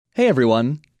Hey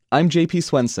everyone, I'm JP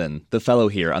Swenson, the fellow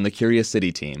here on the Curious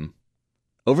City team.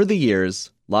 Over the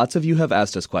years, lots of you have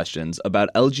asked us questions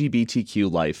about LGBTQ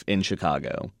life in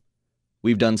Chicago.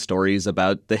 We've done stories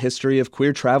about the history of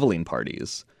queer traveling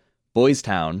parties, Boys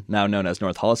Town, now known as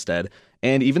North Halsted,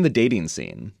 and even the dating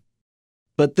scene.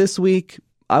 But this week,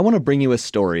 I want to bring you a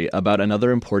story about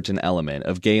another important element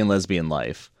of gay and lesbian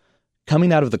life,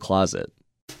 coming out of the closet.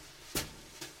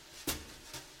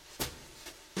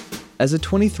 As a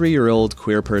 23-year-old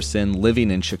queer person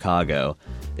living in Chicago,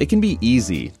 it can be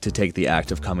easy to take the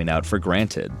act of coming out for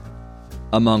granted.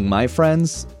 Among my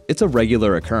friends, it's a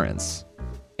regular occurrence.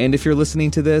 And if you're listening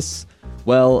to this,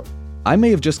 well, I may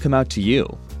have just come out to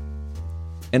you.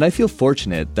 And I feel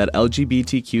fortunate that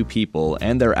LGBTQ people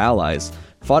and their allies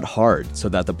fought hard so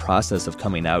that the process of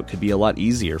coming out could be a lot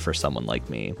easier for someone like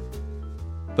me.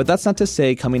 But that's not to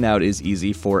say coming out is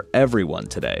easy for everyone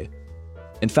today.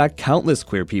 In fact, countless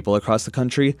queer people across the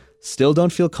country still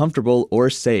don't feel comfortable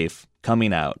or safe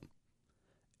coming out.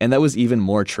 And that was even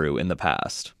more true in the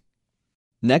past.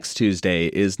 Next Tuesday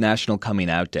is National Coming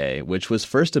Out Day, which was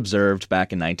first observed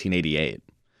back in 1988.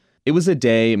 It was a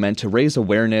day meant to raise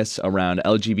awareness around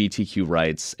LGBTQ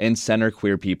rights and center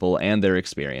queer people and their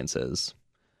experiences.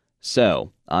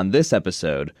 So, on this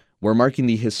episode, we're marking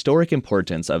the historic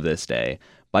importance of this day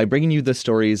by bringing you the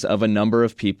stories of a number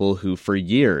of people who for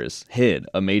years hid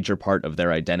a major part of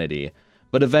their identity,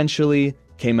 but eventually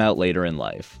came out later in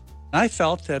life. I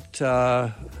felt that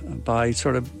by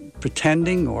sort of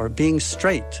pretending or being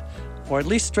straight, or at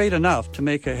least straight enough to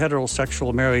make a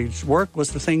heterosexual marriage work,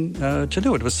 was the thing to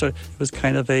do. It was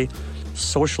kind of a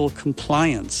social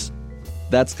compliance.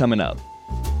 That's coming up.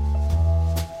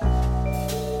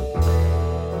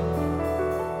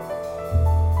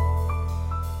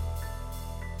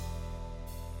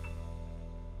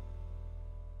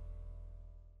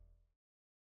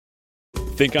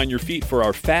 Think on your feet for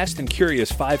our Fast and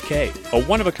Curious 5K, a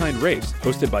one-of-a-kind race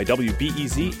hosted by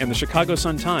WBEZ and the Chicago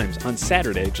Sun-Times on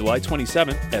Saturday, July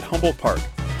 27th at Humboldt Park.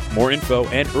 More info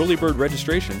and early bird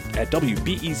registration at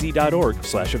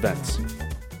wbez.org/events.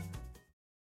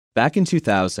 Back in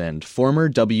 2000, former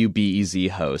WBEZ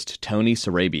host Tony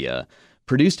Sarabia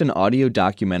produced an audio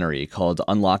documentary called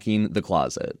Unlocking the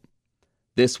Closet.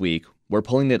 This week, we're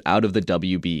pulling it out of the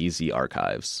WBEZ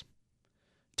archives.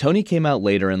 Tony came out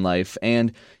later in life,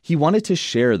 and he wanted to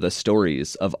share the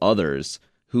stories of others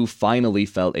who finally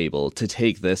felt able to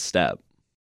take this step.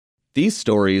 These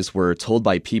stories were told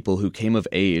by people who came of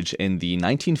age in the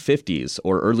 1950s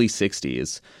or early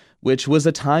 60s, which was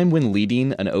a time when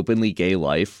leading an openly gay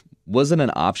life wasn't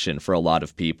an option for a lot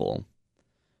of people.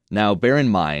 Now, bear in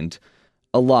mind,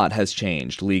 a lot has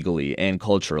changed legally and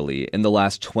culturally in the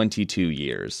last 22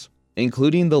 years.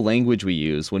 Including the language we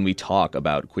use when we talk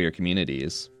about queer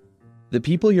communities. The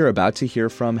people you're about to hear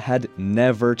from had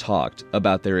never talked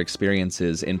about their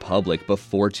experiences in public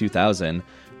before 2000,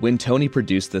 when Tony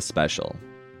produced this special.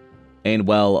 And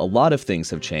while a lot of things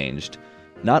have changed,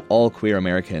 not all queer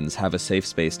Americans have a safe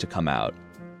space to come out.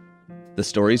 The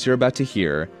stories you're about to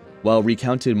hear, while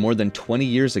recounted more than 20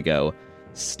 years ago,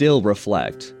 still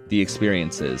reflect the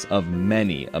experiences of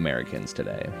many Americans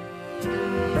today.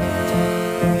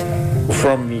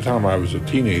 From the time I was a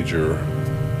teenager,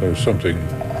 there was something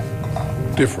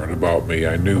different about me.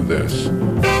 I knew this.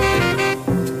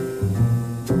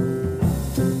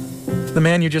 The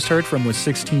man you just heard from was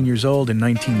 16 years old in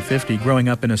 1950, growing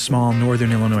up in a small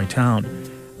northern Illinois town.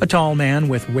 A tall man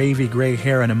with wavy gray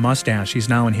hair and a mustache. He's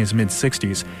now in his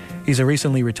mid-60s. He's a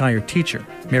recently retired teacher,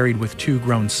 married with 2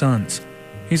 grown sons.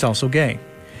 He's also gay.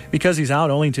 Because he's out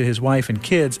only to his wife and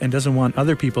kids and doesn't want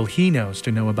other people he knows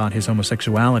to know about his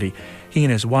homosexuality, he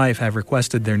and his wife have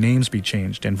requested their names be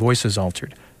changed and voices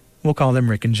altered. We'll call them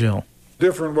Rick and Jill.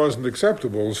 Different wasn't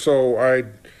acceptable, so I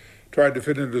tried to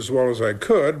fit in as well as I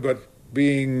could, but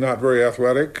being not very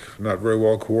athletic, not very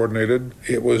well coordinated,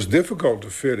 it was difficult to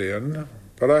fit in.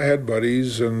 But I had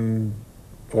buddies or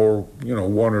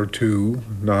 1 or 2,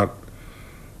 I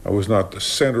was not the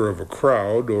center of a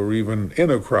crowd or even in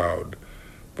a crowd.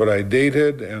 But I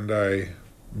dated, and I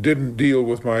didn't deal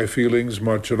with my feelings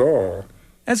much at all.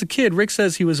 As a kid, Rick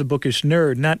says he was a bookish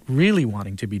nerd, not really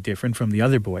wanting to be different from the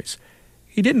other boys.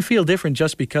 He didn't feel different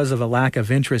just because of a lack of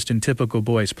interest in typical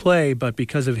boys' play, but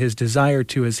because of his desire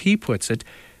to, as he puts it,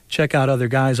 check out other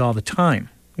guys all the time,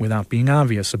 without being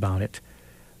obvious about it.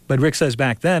 But Rick says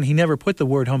back then he never put the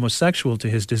word homosexual to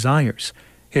his desires.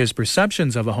 His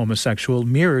perceptions of a homosexual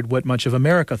mirrored what much of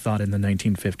America thought in the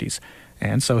 1950s.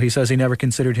 And so he says he never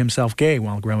considered himself gay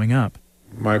while growing up.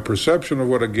 My perception of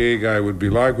what a gay guy would be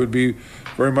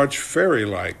very much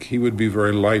fairy-like. He would be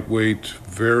very lightweight,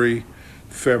 very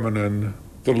feminine,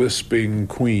 the lisping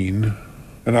queen,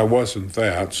 and I wasn't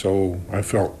that, so I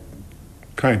felt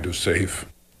kind of safe.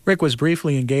 Rick was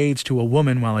briefly engaged to a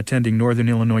woman while attending Northern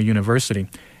Illinois University.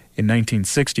 In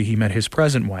 1960, he met his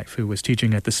present wife, who was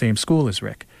teaching at the same school as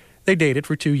Rick. They dated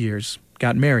for 2 years,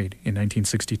 got married in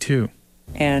 1962.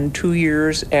 And 2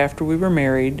 years after we were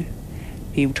married,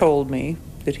 he told me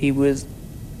that he was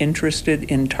interested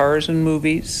in Tarzan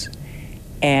movies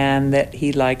and that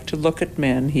he liked to look at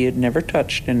men. He had never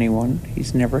touched anyone.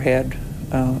 He's never had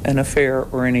an affair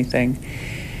or anything.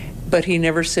 But he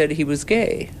never said he was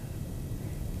gay.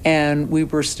 And we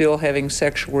were still having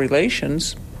sexual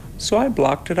relations, so I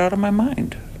blocked it out of my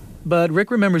mind. But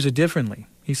Rick remembers it differently.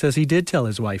 He says he did tell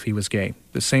his wife he was gay,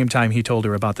 the same time he told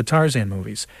her about the Tarzan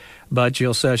movies. But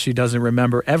Jill says she doesn't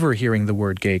remember ever hearing the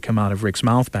word gay come out of Rick's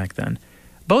mouth back then.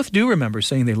 Both do remember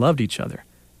saying they loved each other,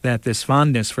 that this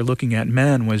fondness for looking at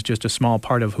men was just a small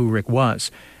part of who Rick was,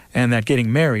 and that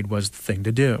getting married was the thing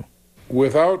to do.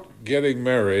 Without getting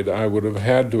married, I would have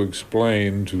had to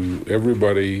explain to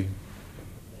everybody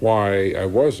why I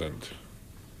wasn't.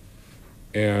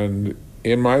 And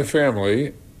in my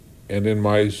family and in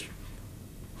my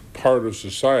part of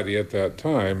society at that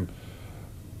time,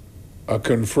 a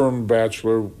confirmed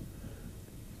bachelor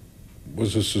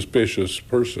was a suspicious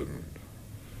person.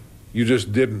 You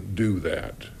just didn't do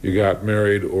that. You got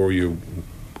married or you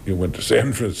went to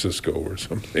San Francisco or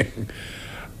something.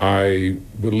 I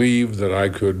believed that I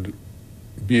could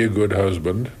be a good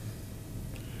husband,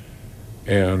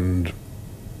 and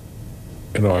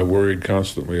I worried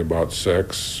constantly about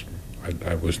sex.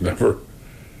 I was never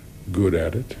good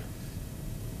at it.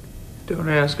 Don't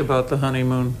ask about the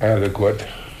honeymoon. Adequate,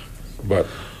 but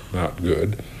not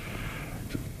good.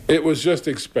 It was just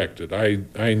expected.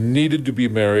 I needed to be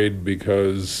married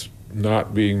because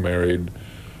not being married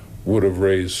would have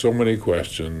raised so many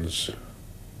questions.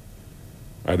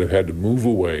 I'd have had to move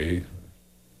away.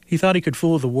 He thought he could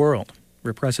fool the world,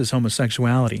 repress his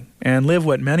homosexuality, and live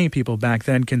what many people back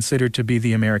then considered to be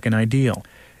the American ideal,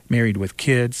 married with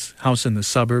kids, house in the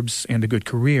suburbs, and a good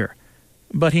career.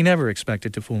 But he never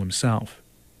expected to fool himself.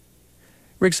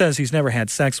 Rick says he's never had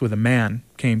sex with a man,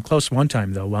 came close one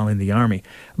time, though, while in the Army,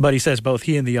 but he says both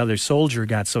he and the other soldier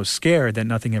got so scared that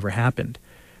nothing ever happened.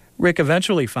 Rick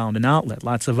eventually found an outlet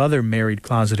lots of other married,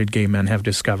 closeted gay men have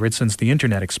discovered since the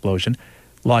Internet explosion,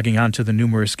 logging onto the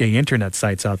numerous gay Internet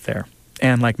sites out there.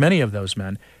 And like many of those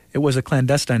men, it was a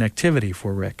clandestine activity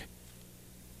for Rick.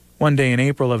 One day in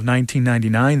April of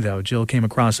 1999, though, Jill came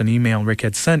across an email Rick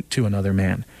had sent to another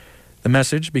man. The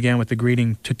message began with the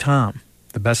greeting, "To Tom,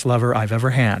 the best lover I've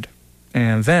ever had,"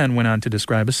 and then went on to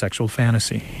describe a sexual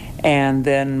fantasy. And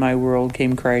then my world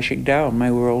came crashing down.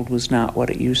 My world was not what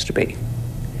it used to be.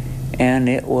 And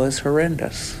it was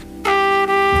horrendous.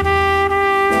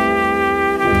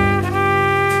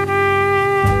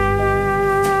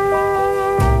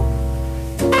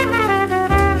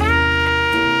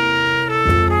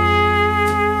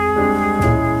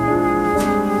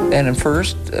 And at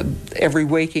first, every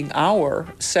waking hour,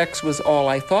 sex was all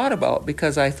I thought about,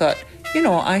 because I thought,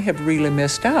 I had really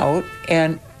missed out,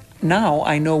 and now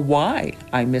I know why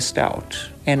I missed out.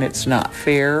 And it's not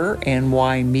fair, and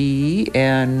why me,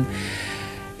 and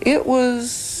it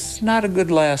was not a good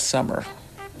last summer.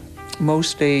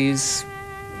 Most days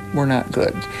were not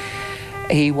good.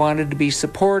 He wanted to be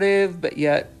supportive, but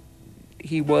yet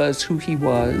he was who he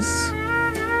was.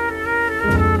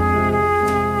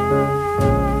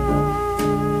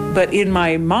 But in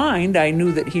my mind, I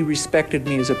knew that he respected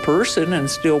me as a person and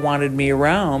still wanted me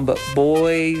around. But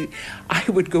boy, I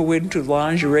would go into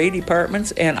lingerie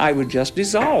departments and I would just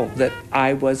dissolve that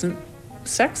I wasn't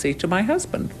sexy to my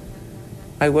husband.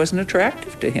 I wasn't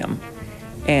attractive to him.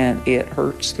 And it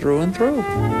hurts through and through.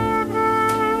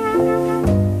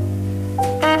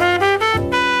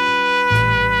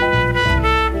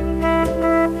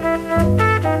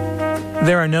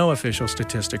 There are no official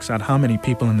statistics on how many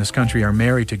people in this country are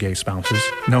married to gay spouses,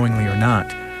 knowingly or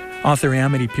not. Author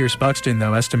Amity Pierce Buxton,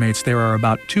 though, estimates there are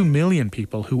about 2 million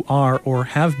people who are or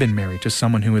have been married to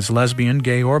someone who is lesbian,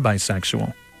 gay, or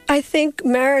bisexual. I think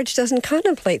marriage doesn't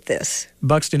contemplate this.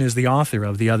 Buxton is the author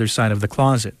of The Other Side of the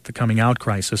Closet, The Coming Out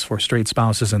Crisis for Straight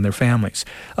Spouses and Their Families,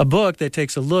 a book that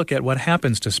takes a look at what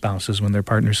happens to spouses when their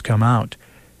partners come out.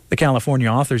 The California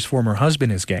author's former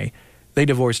husband is gay. They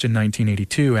divorced in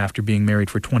 1982 after being married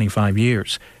for 25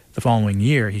 years. The following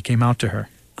year, he came out to her.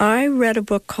 I read a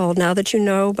book called Now That You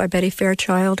Know by Betty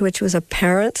Fairchild, which was a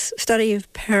study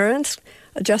of parents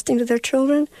adjusting to their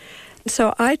children.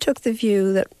 So I took the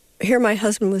view that here my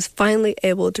husband was finally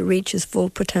able to reach his full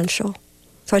potential.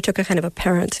 So I took a kind of a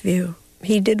parent's view.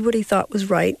 He did what he thought was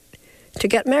right to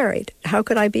get married. How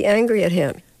could I be angry at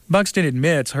him? Buxton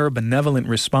admits her benevolent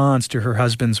response to her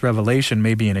husband's revelation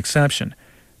may be an exception.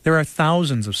 There are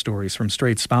thousands of stories from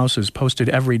straight spouses posted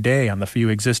every day on the few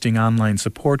existing online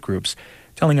support groups,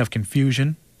 telling of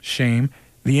confusion, shame,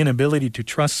 the inability to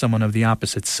trust someone of the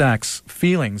opposite sex,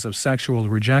 feelings of sexual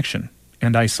rejection,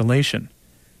 and isolation.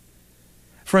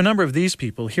 For a number of these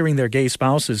people, hearing their gay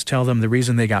spouses tell them the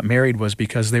reason they got married was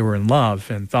because they were in love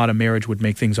and thought a marriage would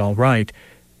make things all right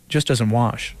just doesn't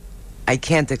wash. I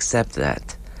can't accept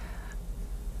that.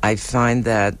 I find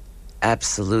that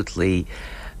absolutely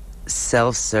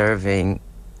self-serving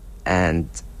and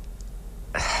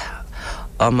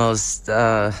almost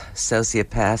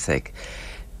sociopathic,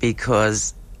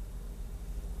 because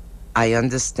I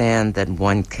understand that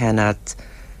one cannot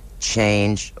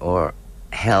change or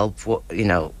help,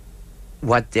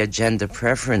 what their gender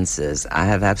preference is. I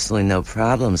have absolutely no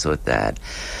problems with that.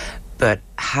 But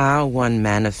how one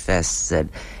manifests it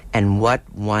and what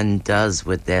one does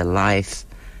with their life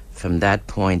from that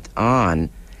point on,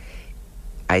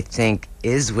 I think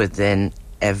is within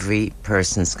every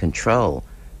person's control,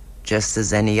 just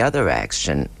as any other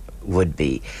action would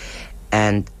be.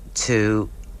 And to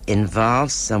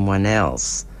involve someone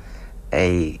else,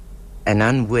 an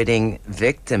unwitting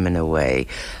victim in a way,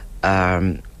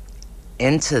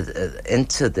 into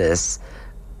this,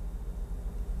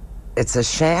 it's a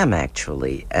sham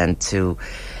actually, and to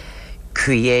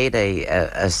create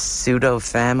a pseudo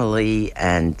family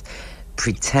and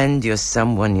pretend you're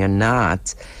someone you're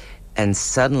not, and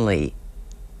suddenly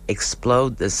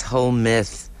explode this whole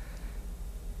myth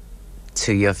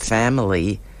to your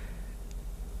family,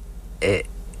 it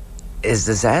is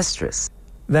disastrous.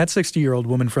 That 60-year-old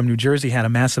woman from New Jersey had a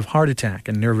massive heart attack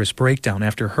and nervous breakdown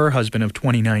after her husband of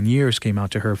 29 years came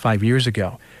out to her 5 years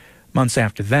ago. Months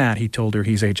after that, he told her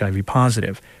he's HIV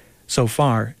positive. So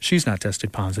far, she's not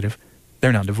tested positive.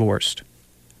 They're now divorced.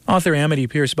 Author Amity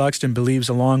Pierce Buxton believes,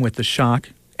 along with the shock,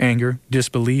 anger,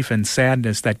 disbelief, and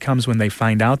sadness that comes when they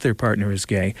find out their partner is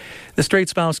gay, the straight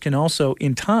spouse can also,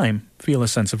 in time, feel a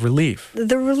sense of relief.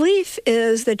 The relief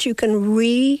is that you can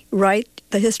rewrite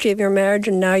the history of your marriage,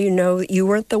 and now you know that you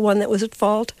weren't the one that was at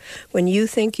fault when you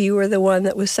think you were the one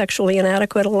that was sexually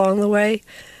inadequate along the way.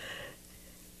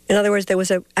 In other words, there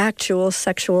was an actual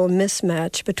sexual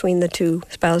mismatch between the two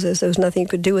spouses. There was nothing you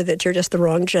could do with it. You're just the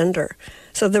wrong gender.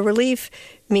 So the relief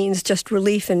means just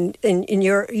relief in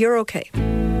you're okay.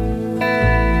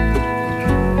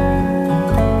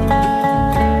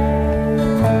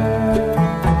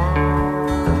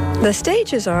 The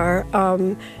stages are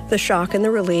the shock and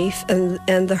the relief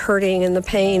and the hurting and the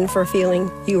pain for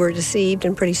feeling you were deceived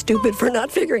and pretty stupid for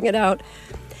not figuring it out.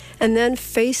 And then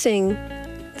facing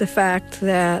the fact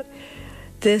that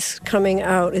this coming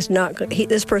out is not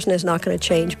this person is not going to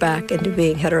change back into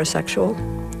being heterosexual,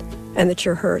 and that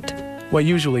you're hurt. What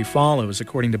usually follows,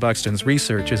 according to Buxton's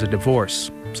research, is a divorce,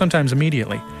 sometimes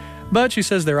immediately. But she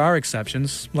says there are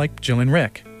exceptions, like Jill and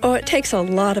Rick. Oh, it takes a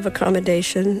lot of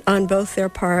accommodation on both their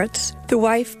parts. The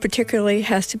wife particularly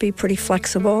has to be pretty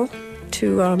flexible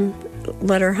to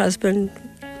let her husband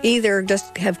either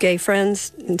just have gay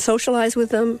friends and socialize with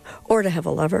them, or to have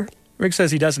a lover. Rick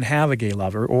says he doesn't have a gay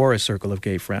lover or a circle of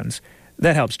gay friends.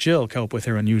 That helps Jill cope with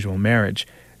her unusual marriage.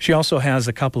 She also has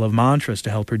a couple of mantras to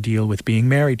help her deal with being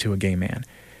married to a gay man.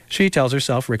 She tells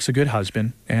herself Rick's a good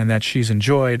husband and that she's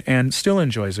enjoyed and still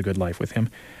enjoys a good life with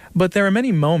him. But there are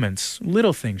many moments,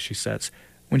 little things, she says,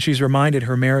 when she's reminded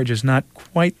her marriage is not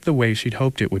quite the way she'd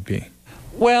hoped it would be.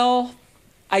 Well,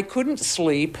 I couldn't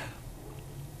sleep,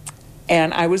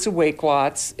 and I was awake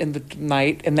lots in the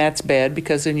night, and that's bad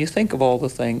because then you think of all the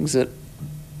things that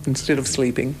instead of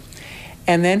sleeping.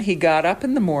 And then he got up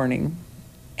in the morning,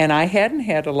 and I hadn't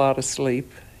had a lot of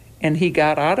sleep, and he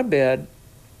got out of bed,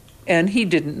 and he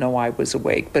didn't know I was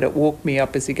awake, but it woke me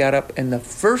up as he got up, and the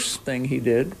first thing he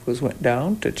did was went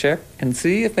down to check and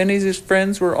see if any of his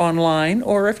friends were online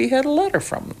or if he had a letter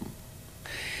from them.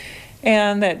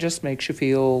 And that just makes you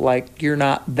feel like you're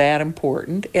not that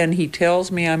important. And he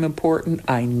tells me I'm important.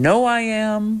 I know I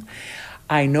am.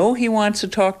 I know he wants to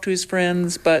talk to his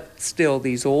friends, but still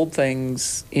these old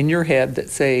things in your head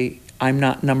that say I'm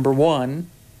not number one,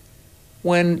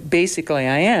 when basically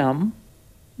I am.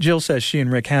 Jill says she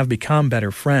and Rick have become better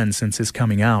friends since his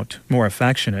coming out, more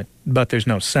affectionate, but there's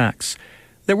no sex.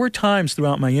 There were times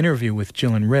throughout my interview with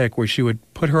Jill and Rick where she would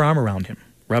put her arm around him,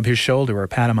 rub his shoulder, or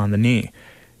pat him on the knee.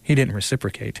 He didn't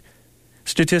reciprocate.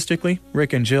 Statistically,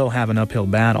 Rick and Jill have an uphill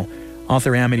battle.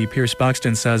 Author Amity Pierce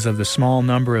Buxton says of the small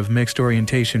number of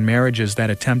mixed-orientation marriages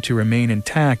that attempt to remain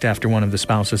intact after one of the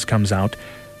spouses comes out,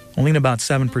 only about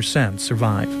 7%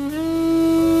 survive.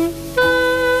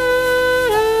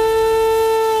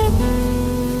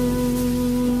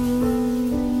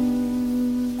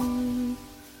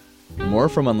 More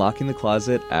from Unlocking the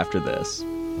Closet after this.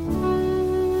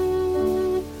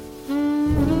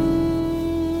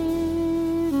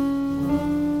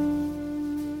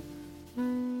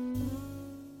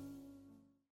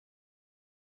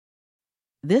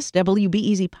 This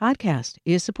WBEZ podcast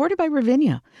is supported by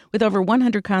Ravinia, with over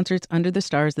 100 concerts under the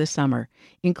stars this summer,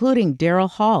 including Daryl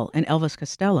Hall and Elvis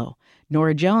Costello,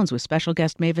 Norah Jones with special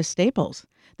guest Mavis Staples,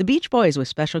 The Beach Boys with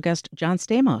special guest John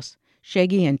Stamos,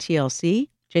 Shaggy and TLC,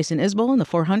 Jason Isbell and the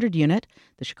 400 Unit,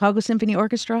 the Chicago Symphony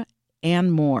Orchestra,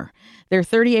 and more. Their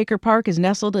 30-acre park is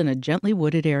nestled in a gently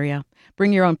wooded area.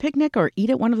 Bring your own picnic or eat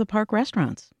at one of the park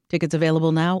restaurants. Tickets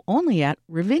available now only at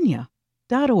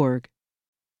ravinia.org.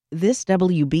 This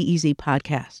WBEZ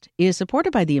podcast is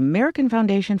supported by the American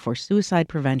Foundation for Suicide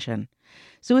Prevention.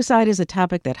 Suicide is a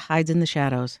topic that hides in the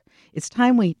shadows. It's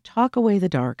time we talk away the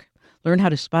dark, learn how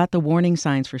to spot the warning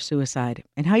signs for suicide,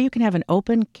 and how you can have an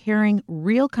open, caring,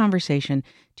 real conversation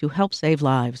to help save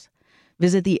lives.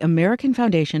 Visit the American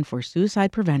Foundation for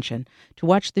Suicide Prevention to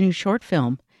watch the new short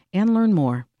film and learn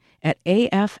more at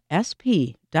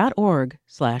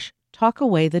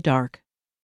afsp.org/talkawaythedark.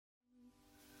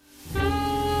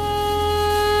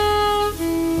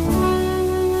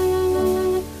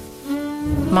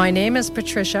 My name is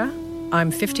Patricia.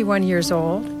 I'm 51 years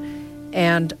old,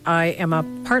 and I am a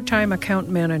part-time account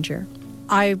manager.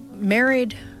 I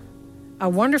married a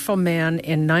wonderful man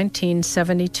in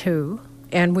 1972,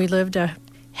 and we lived a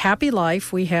happy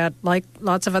life. We had, like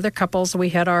lots of other couples, we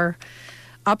had our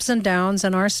ups and downs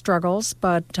and our struggles,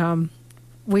 but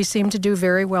we seemed to do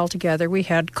very well together. We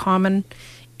had common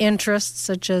interests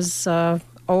such as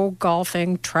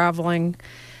golfing, traveling.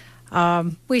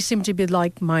 We seemed to be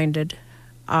like-minded.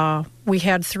 We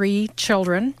had 3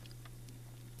 children,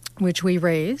 which we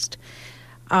raised.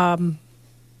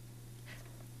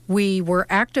 We were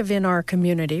active in our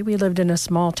community. We lived in a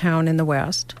small town in the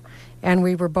West, and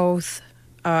we were both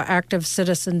active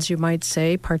citizens, you might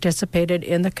say, participated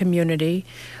in the community.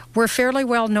 We're fairly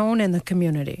well known in the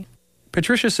community.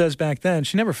 Patricia says back then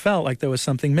she never felt like there was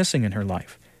something missing in her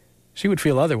life. She would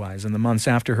feel otherwise in the months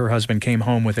after her husband came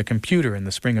home with a computer in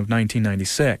the spring of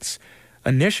 1996.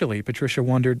 Initially, Patricia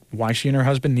wondered why she and her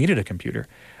husband needed a computer.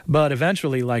 But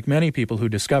eventually, like many people who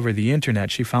discover the internet,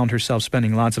 she found herself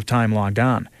spending lots of time logged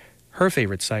on. Her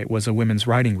favorite site was a women's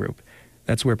writing group.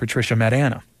 That's where Patricia met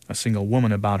Anna, a single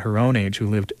woman about her own age who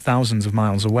lived thousands of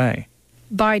miles away.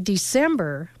 By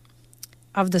December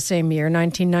of the same year,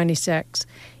 1996,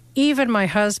 even my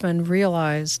husband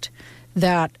realized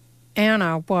that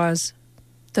Anna was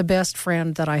the best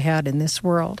friend that I had in this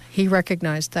world. He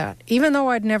recognized that, even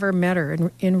though I'd never met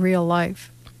her in real life.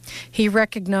 He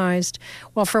recognized,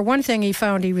 well, for one thing, he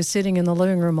found he was sitting in the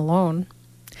living room alone.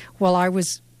 Well, I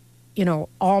was,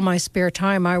 all my spare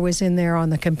time, I was in there on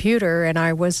the computer, and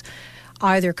I was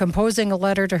either composing a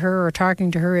letter to her or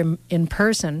talking to her in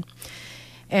person.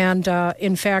 And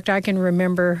in fact, I can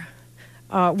remember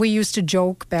we used to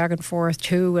joke back and forth,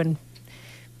 too, and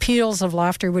peals of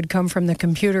laughter would come from the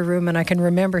computer room, and I can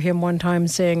remember him one time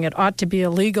saying it ought to be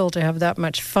illegal to have that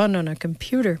much fun on a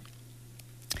computer.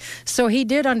 So he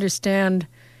did understand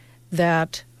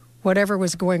that whatever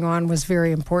was going on was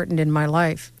very important in my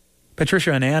life.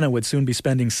 Patricia and Anna would soon be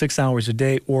spending 6 hours a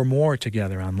day or more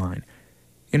together online.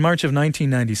 In March of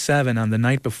 1997, on the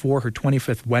night before her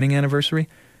 25th wedding anniversary,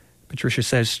 Patricia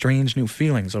says strange new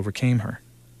feelings overcame her.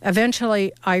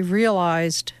 Eventually, I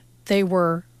realized they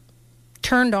were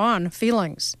turned on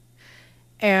feelings,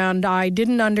 and I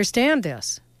didn't understand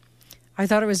this. I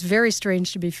thought it was very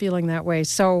strange to be feeling that way.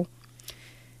 So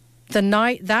that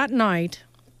night,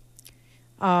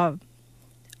 I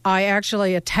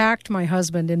actually attacked my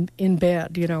husband in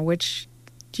bed, which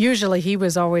usually he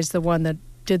was always the one that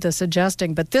did the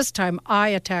suggesting, but this time I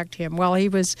attacked him. Well, he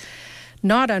was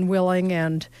not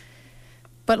unwilling,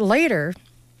 but later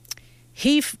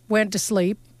he went to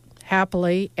sleep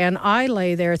happily, and I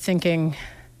lay there thinking,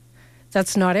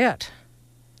 that's not it.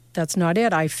 That's not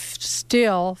it. I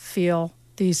still feel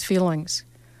these feelings.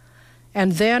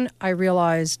 And then I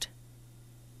realized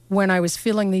when I was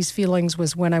feeling these feelings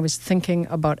was when I was thinking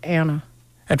about Anna.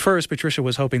 At first, Patricia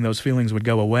was hoping those feelings would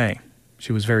go away.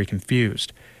 She was very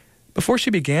confused. Before she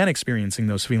began experiencing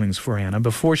those feelings for Anna,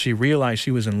 before she realized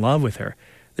she was in love with her,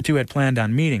 the two had planned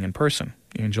on meeting in person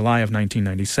in July of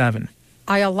 1997.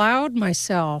 I allowed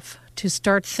myself to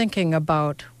start thinking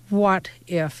about what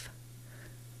if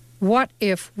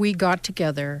we got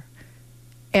together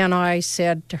and I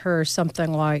said to her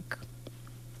something like,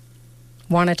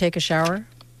 want to take a shower?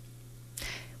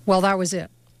 Well, that was it.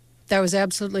 That was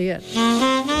absolutely it.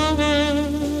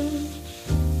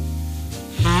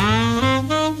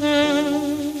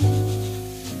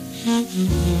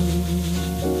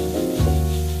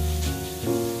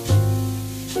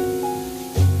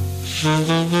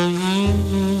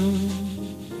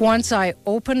 Once I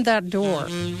opened that door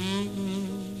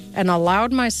and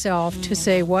allowed myself to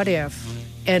say what if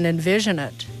and envision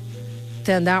it,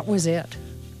 then that was it.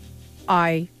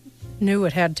 I knew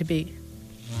it had to be.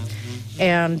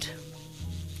 And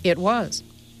it was.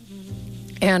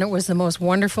 And it was the most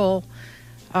wonderful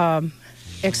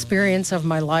experience of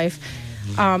my life.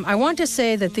 I want to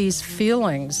say that these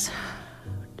feelings,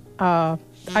 I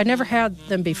never had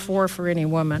them before for any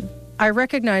woman. I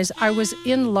recognize I was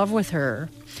in love with her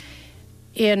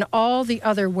in all the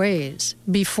other ways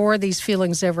before these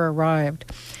feelings ever arrived.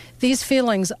 These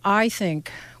feelings, I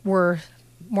think, were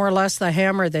more or less the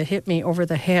hammer that hit me over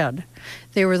the head.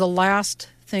 They were the last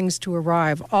things to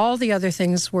arrive. All the other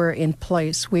things were in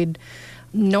place. We'd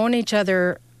known each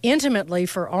other intimately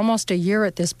for almost a year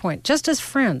at this point, just as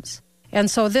friends. And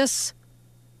so this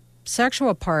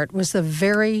sexual part was the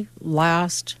very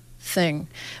last thing.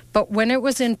 But when it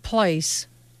was in place,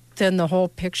 then the whole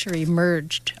picture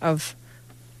emerged of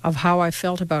how I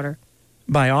felt about her.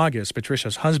 By August,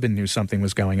 Patricia's husband knew something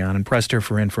was going on and pressed her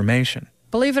for information.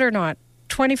 Believe it or not,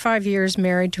 25 years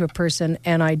married to a person,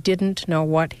 and I didn't know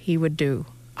what he would do.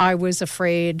 I was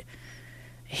afraid.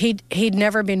 He'd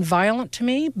never been violent to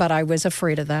me, but I was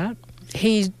afraid of that.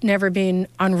 He'd never been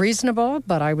unreasonable,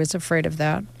 but I was afraid of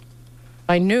that.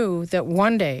 I knew that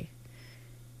one day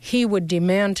he would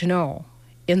demand to know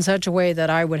in such a way that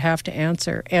I would have to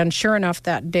answer. And sure enough,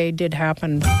 that day did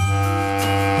happen.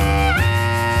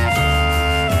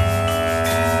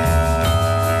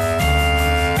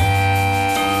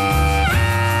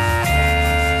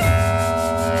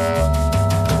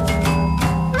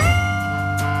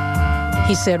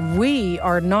 He said, "We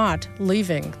are not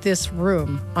leaving this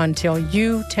room until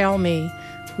you tell me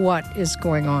what is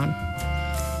going on."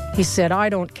 He said, "I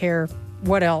don't care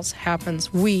what else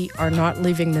happens. We are not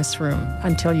leaving this room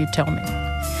until you tell me."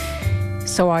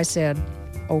 So I said,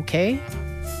 "Okay,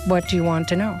 what do you want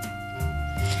to know?"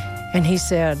 And he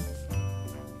said,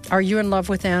 "Are you in love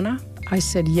with Anna?" I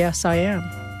said, "Yes, I am."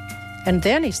 And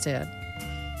then he said,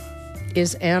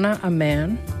 "Is Anna a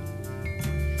man?"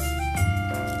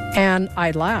 And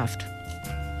I laughed.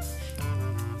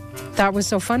 That was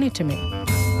so funny to me.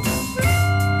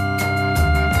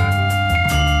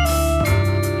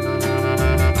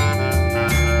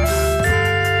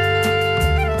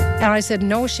 And I said,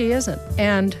 "No, she isn't."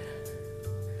 And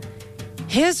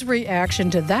his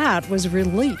reaction to that was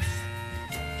relief.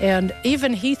 And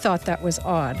even he thought that was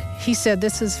odd. He said,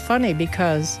 "This is funny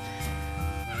because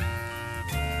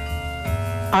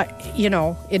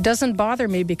it doesn't bother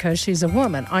me because she's a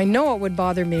woman. I know it would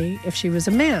bother me if she was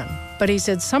a man." But he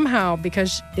said, somehow,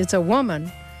 because it's a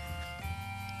woman,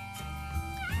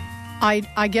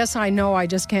 I guess I know I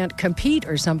just can't compete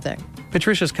or something.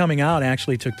 Patricia's coming out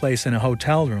actually took place in a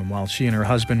hotel room while she and her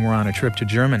husband were on a trip to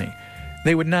Germany.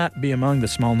 They would not be among the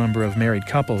small number of married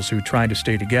couples who try to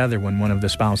stay together when one of the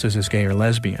spouses is gay or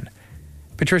lesbian.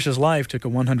 Patricia's life took a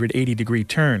 180-degree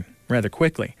turn rather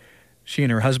quickly. She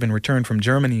and her husband returned from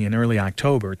Germany in early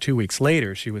October. 2 weeks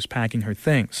later, she was packing her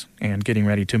things and getting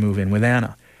ready to move in with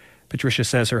Anna. Patricia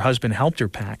says her husband helped her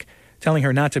pack, telling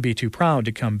her not to be too proud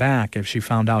to come back if she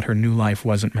found out her new life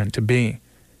wasn't meant to be.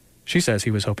 She says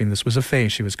he was hoping this was a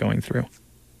phase she was going through.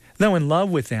 Though in love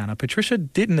with Anna, Patricia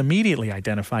didn't immediately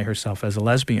identify herself as a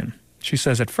lesbian. She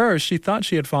says at first she thought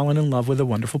she had fallen in love with a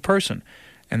wonderful person,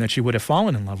 and that she would have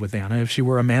fallen in love with Anna if she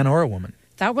were a man or a woman.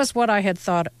 That was what I had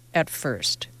thought at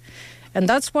first. And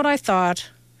that's what I thought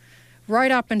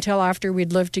right up until after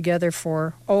we'd lived together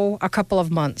for, a couple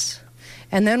of months.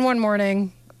 And then one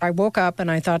morning, I woke up and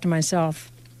I thought to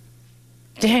myself,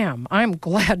 damn, I'm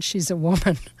glad she's a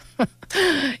woman.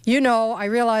 I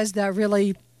realized that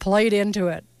really played into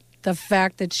it, the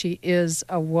fact that she is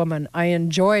a woman. I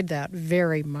enjoyed that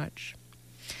very much.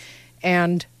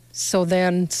 And so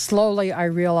then slowly I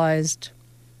realized,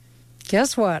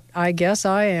 guess what? I guess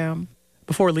I am.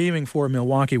 Before leaving for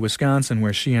Milwaukee, Wisconsin,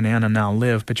 where she and Anna now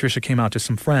live, Patricia came out to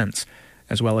some friends,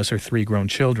 as well as her 3 grown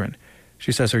children.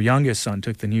 She says her youngest son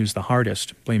took the news the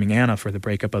hardest, blaming Anna for the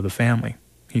breakup of the family.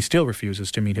 He still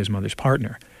refuses to meet his mother's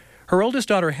partner. Her oldest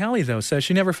daughter, Hallie, though, says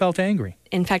she never felt angry.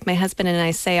 In fact, my husband and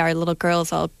I say our little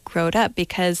girl's all grown up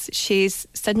because she's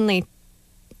suddenly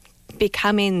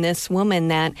becoming this woman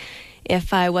that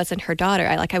if I wasn't her daughter,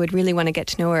 I would really want to get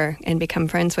to know her and become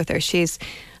friends with her. She's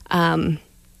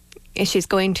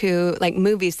going to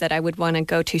movies that I would want to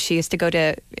go to. She used to go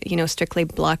to, strictly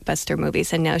blockbuster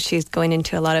movies, and now she's going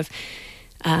into a lot of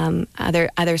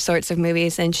other sorts of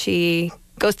movies, and she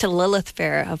goes to Lilith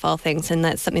Fair, of all things, and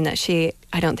that's something that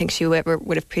I don't think she ever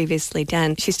would have previously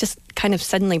done. She's just kind of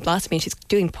suddenly blossoming. She's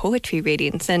doing poetry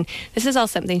readings, and this is all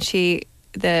something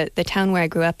the town where I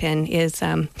grew up in is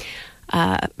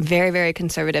very, very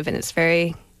conservative, and it's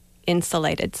very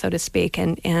insulated, so to speak.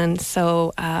 And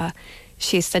so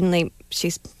she's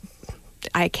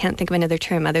I can't think of another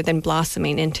term other than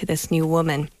blossoming into this new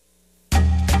woman.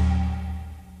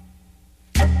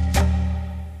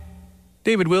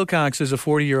 David Wilcox is a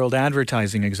 40-year-old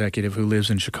advertising executive who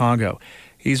lives in Chicago.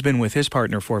 He's been with his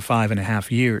partner for 5.5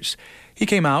 years. He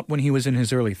came out when he was in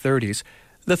his early 30s.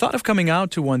 The thought of coming out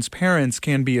to one's parents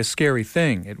can be a scary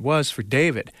thing. It was for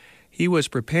David. He was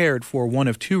prepared for one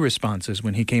of two responses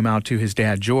when he came out to his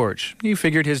dad, George. He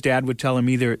figured his dad would tell him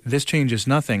either, "This changes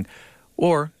nothing,"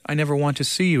 or, "I never want to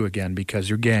see you again because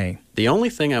you're gay." The only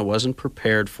thing I wasn't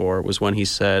prepared for was when he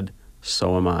said,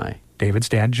 "So am I." David's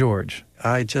dad, George.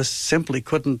 I just simply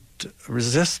couldn't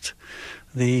resist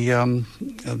the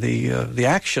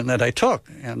action that I took,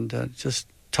 and just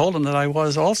told him that I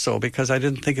was also, because I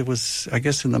didn't think it was, I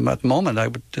guess in the moment,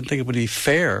 didn't think it would be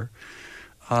fair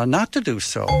not to do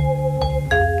so.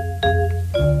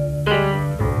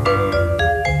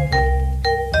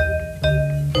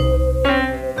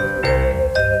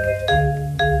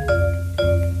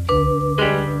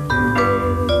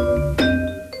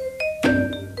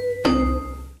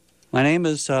 My name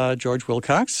is George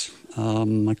Wilcox.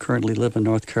 I currently live in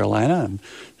North Carolina. I'm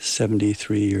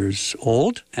 73 years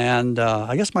old. And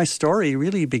I guess my story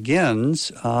really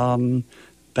begins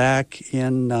back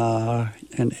in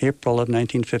April of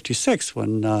 1956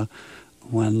 when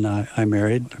I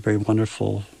married a very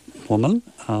wonderful woman.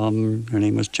 Her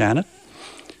name was Janet.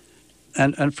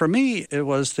 And for me, it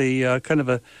was the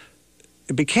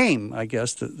it became, I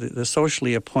guess, the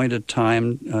socially appointed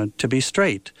time to be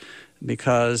straight,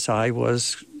 because I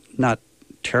was not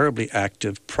terribly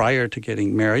active prior to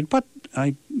getting married, but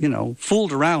I,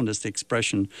 fooled around, as the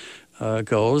expression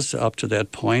goes, up to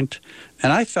that point.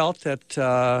 And I felt that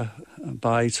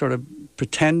by sort of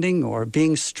pretending or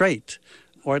being straight,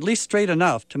 or at least straight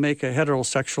enough to make a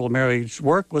heterosexual marriage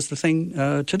work, was the thing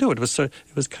to do. It was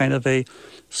kind of a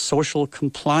social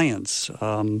compliance.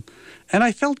 And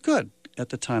I felt good at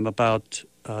the time about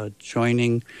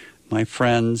joining my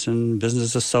friends and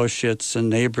business associates and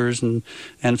neighbors and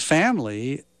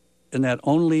family in that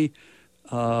only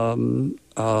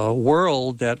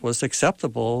world that was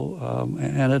acceptable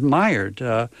and admired.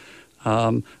 And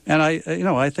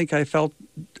I think I felt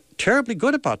terribly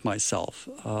good about myself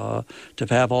to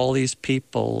have all these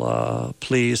people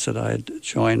pleased that I had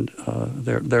joined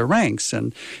their ranks.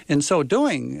 And in so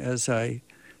doing, as I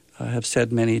have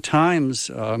said many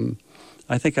times,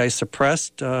 I think I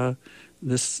suppressed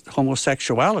this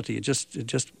homosexuality. It just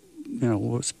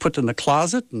was put in the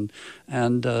closet,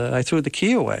 and I threw the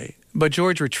key away. But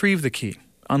George retrieved the key,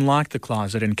 unlocked the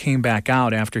closet, and came back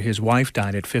out after his wife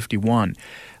died at 51.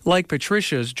 Like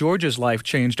Patricia's, George's life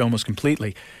changed almost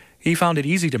completely. He found it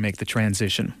easy to make the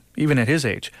transition, even at his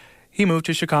age. He moved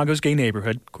to Chicago's gay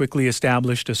neighborhood, quickly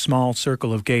established a small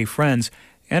circle of gay friends,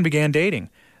 and began dating.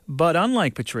 But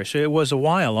unlike Patricia, it was a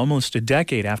while, almost a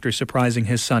decade after surprising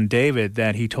his son David,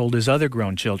 that he told his other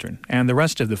grown children and the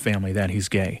rest of the family that he's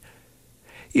gay.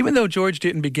 Even though George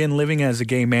didn't begin living as a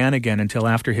gay man again until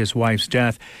after his wife's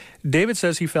death, David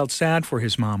says he felt sad for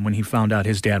his mom when he found out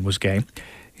his dad was gay.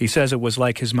 He says it was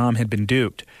like his mom had been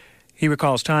duped. He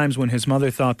recalls times when his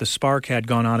mother thought the spark had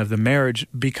gone out of the marriage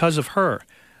because of her,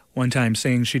 one time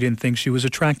saying she didn't think she was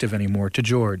attractive anymore to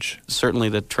George. Certainly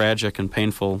the tragic and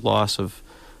painful loss of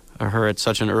her at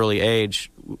such an early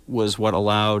age was what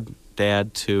allowed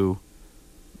Dad to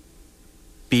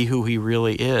be who he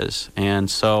really is. And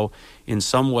so in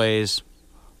some ways,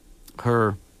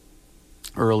 her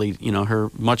early, her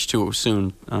much too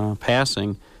soon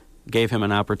passing gave him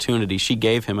an opportunity. She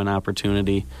gave him an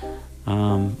opportunity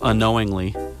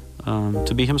unknowingly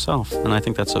to be himself. And I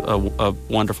think that's a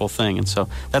wonderful thing. And so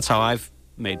that's how I've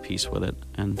made peace with it.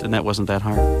 And that wasn't that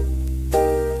hard.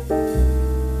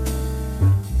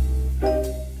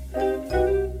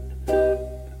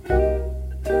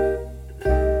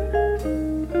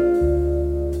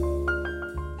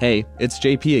 Hey, it's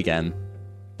JP again.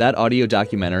 That audio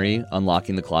documentary,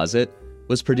 Unlocking the Closet,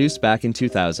 was produced back in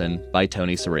 2000 by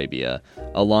Tony Sarabia,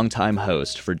 a longtime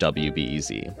host for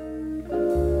WBEZ.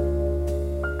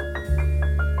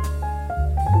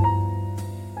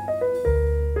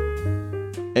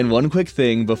 And one quick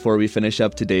thing before we finish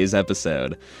up today's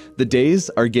episode. The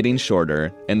days are getting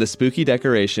shorter, and the spooky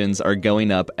decorations are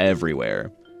going up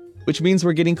everywhere. Which means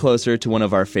we're getting closer to one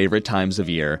of our favorite times of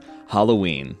year,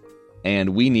 Halloween. And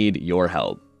we need your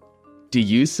help. Do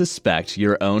you suspect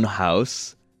your own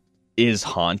house is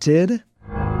haunted?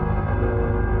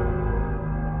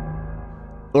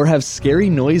 Or have scary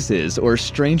noises or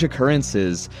strange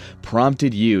occurrences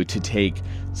prompted you to take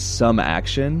some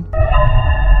action?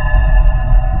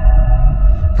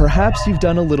 Perhaps you've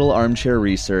done a little armchair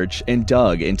research and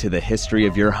dug into the history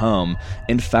of your home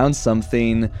and found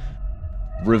something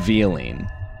revealing.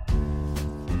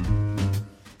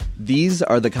 These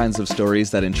are the kinds of stories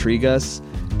that intrigue us,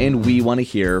 and we want to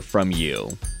hear from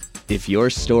you. If your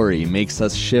story makes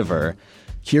us shiver,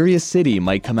 Curious City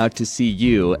might come out to see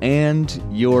you and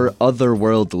your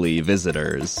otherworldly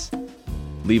visitors.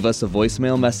 Leave us a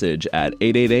voicemail message at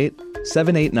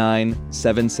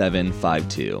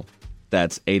 888-789-7752.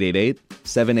 That's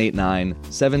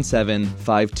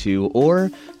 888-789-7752, or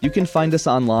you can find us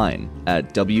online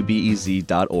at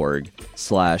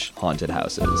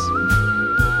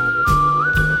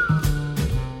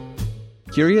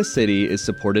wbez.org/hauntedhouses. Curious City is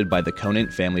supported by the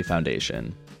Conant Family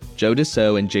Foundation. Joe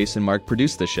Dussault and Jason Mark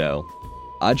produce the show.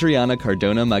 Adriana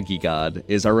Cardona Magigad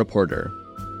is our reporter.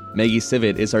 Maggie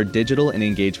Sivit is our digital and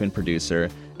engagement producer,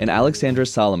 and Alexandra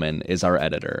Solomon is our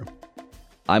editor.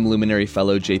 I'm Luminary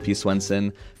Fellow J.P.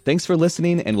 Swenson. Thanks for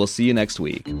listening, and we'll see you next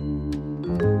week.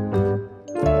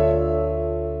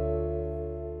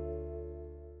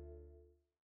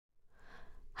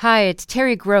 Hi, it's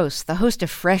Terry Gross, the host of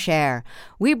Fresh Air.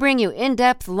 We bring you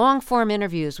in-depth, long-form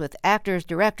interviews with actors,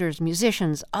 directors,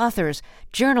 musicians, authors,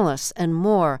 journalists, and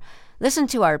more. Listen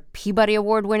to our Peabody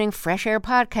Award-winning Fresh Air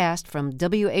podcast from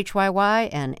WHYY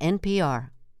and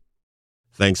NPR.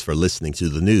 Thanks for listening to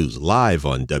the news live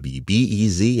on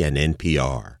WBEZ and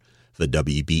NPR. The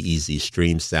WBEZ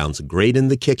stream sounds great in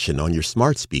the kitchen on your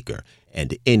smart speaker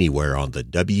and anywhere on the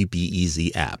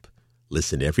WBEZ app.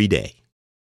 Listen every day.